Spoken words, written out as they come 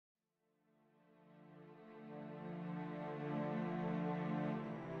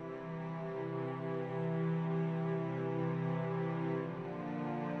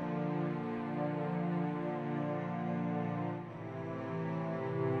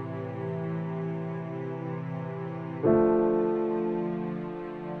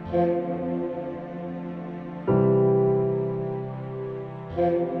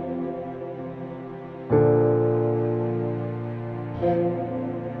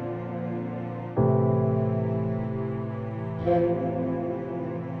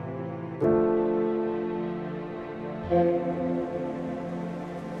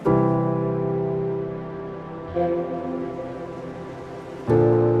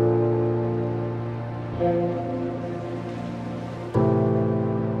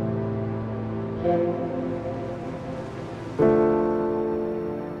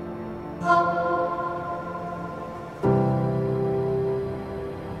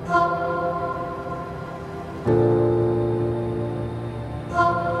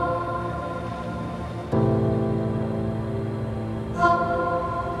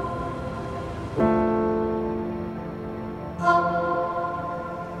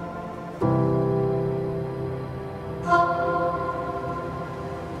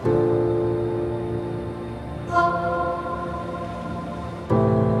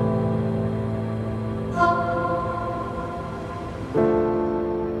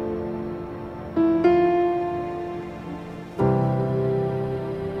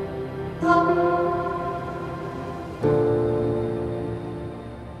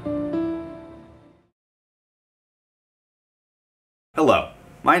Hello,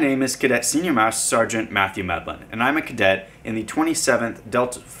 my name is Cadet Senior Master Sergeant Matthew Medlin, and I'm a cadet in the 27th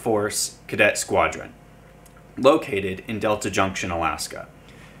Delta Force Cadet Squadron, located in Delta Junction, Alaska.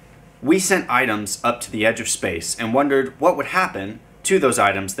 We sent items up to the edge of space and wondered what would happen to those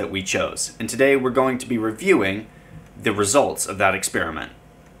items that we chose, and today we're going to be reviewing the results of that experiment.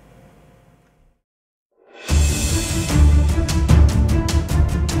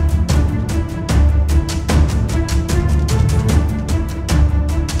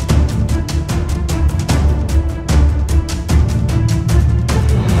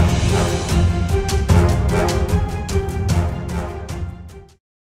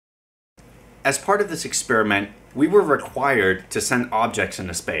 As part of this experiment, we were required to send objects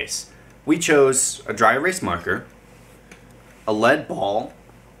into space. We chose a dry erase marker, a lead ball,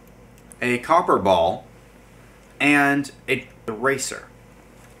 a copper ball, and an eraser.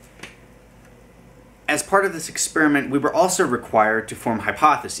 As part of this experiment, we were also required to form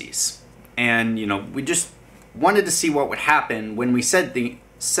hypotheses. And, we just wanted to see what would happen when we sent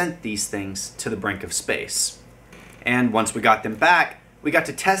these things to the brink of space. And once we got them back, we got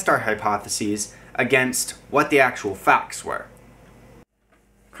to test our hypotheses against what the actual facts were.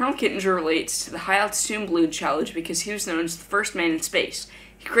 Colonel Kittinger relates to the High Altitude Balloon Challenge because he was known as the first man in space.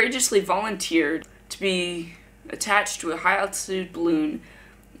 He courageously volunteered to be attached to a high-altitude balloon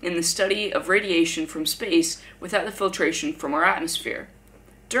in the study of radiation from space without the filtration from our atmosphere.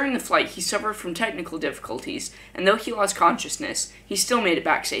 During the flight, he suffered from technical difficulties, and though he lost consciousness, he still made it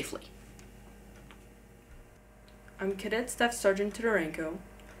back safely. I'm Cadet Staff Sergeant Todorenko.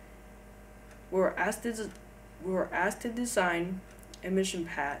 We were asked to design a mission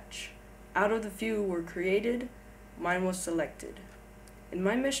patch. Out of the few were created, mine was selected. In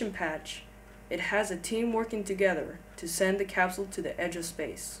my mission patch, it has a team working together to send the capsule to the edge of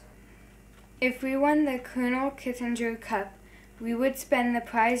space. If we won the Colonel Kittinger Cup, we would spend the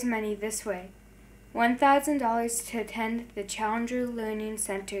prize money this way: $1,000 to attend the Challenger Learning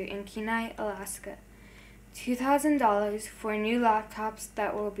Center in Kenai, Alaska. $2,000 for new laptops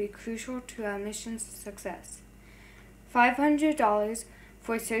that will be crucial to our mission's success. $500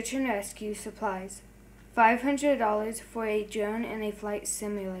 for search and rescue supplies. $500 for a drone and a flight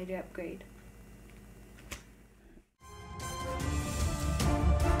simulator upgrade.